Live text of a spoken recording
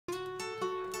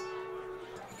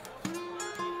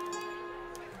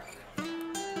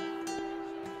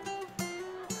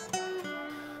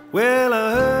Well,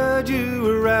 I heard you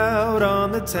were out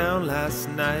on the town last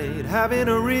night, having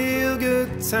a real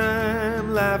good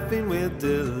time, laughing with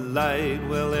delight.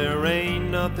 Well, there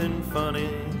ain't nothing funny.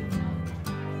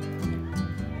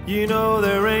 You know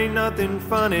there ain't nothing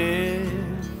funny.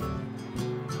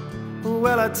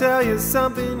 Well, I tell you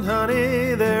something,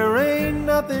 honey, there ain't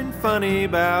nothing funny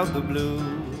about the blues.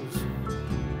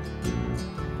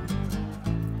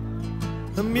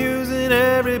 Amusing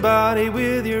everybody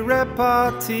with your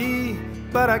repartee,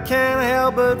 but I can't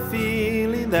help but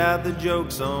feeling that the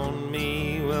joke's on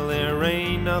me. Well, there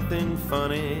ain't nothing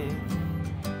funny.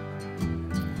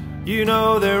 You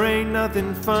know there ain't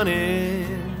nothing funny.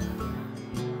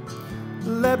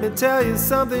 Let me tell you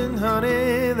something,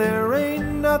 honey, there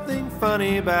ain't nothing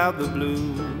funny about the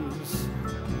blues.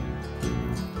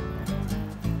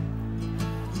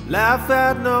 Laugh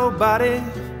at nobody,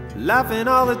 laughing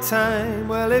all the time.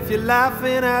 Well, if you're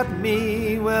laughing at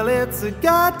me, well, it's a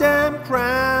goddamn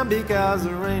crime, because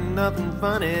there ain't nothing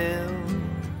funny.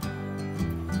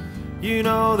 You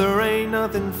know there ain't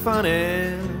nothing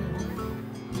funny.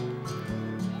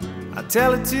 I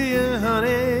tell it to you,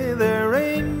 honey, there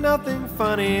ain't nothing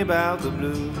funny about the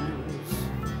blues.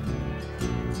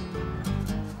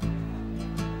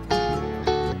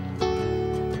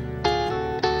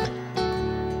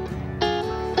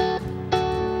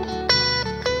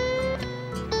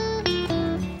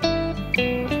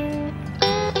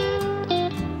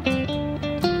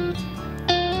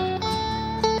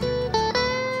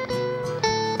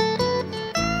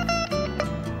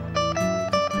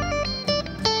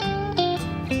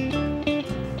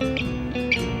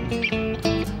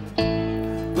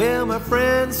 Well, my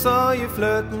friend saw you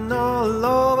flirting all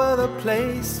over the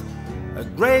place, a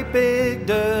great big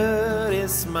dirty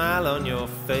smile on your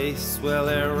face. Well,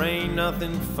 there ain't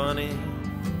nothing funny.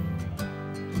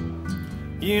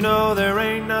 You know there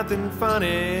ain't nothing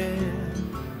funny.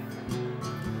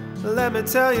 Let me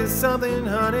tell you something,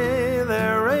 honey,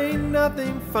 there ain't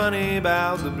nothing funny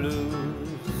about the blues.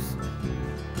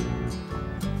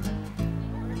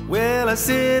 Well, I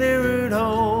sit here at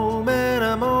home and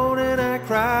I moan and I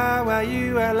cry while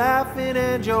you are laughing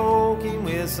and joking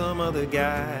with some other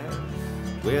guy.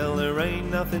 Well, there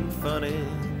ain't nothing funny.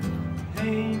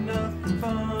 Ain't nothing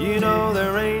funny. You know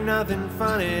there ain't nothing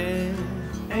funny.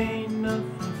 Ain't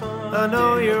nothing funny. I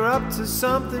know you're up to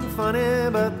something funny,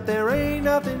 but there ain't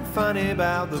nothing funny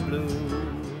about the blues.